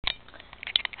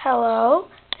Hello,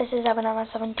 this is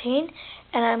Evan17,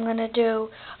 and I'm going to do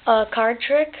a card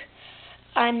trick.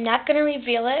 I'm not going to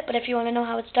reveal it, but if you want to know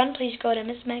how it's done, please go to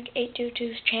Miss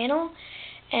Meg822's channel,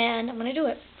 and I'm going to do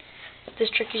it. This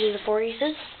trick uses the 4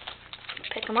 aces.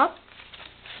 Pick them up.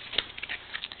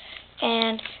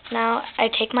 And now I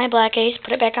take my black ace,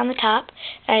 put it back on the top,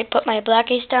 and I put my black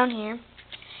ace down here.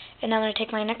 And now I'm going to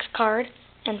take my next card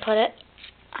and put it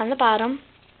on the bottom.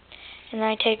 And then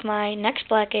I take my next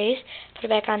black ace, put it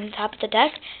back on the top of the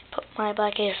deck, put my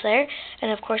black ace there,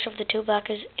 and of course if the 2 black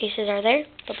aces are there,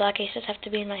 the black aces have to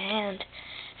be in my hand,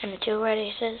 and the 2 red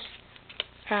aces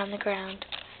are on the ground.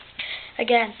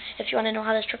 Again, if you want to know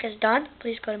how this trick is done,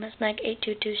 please go to Miss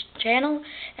Meg822's channel,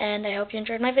 and I hope you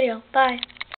enjoyed my video. Bye!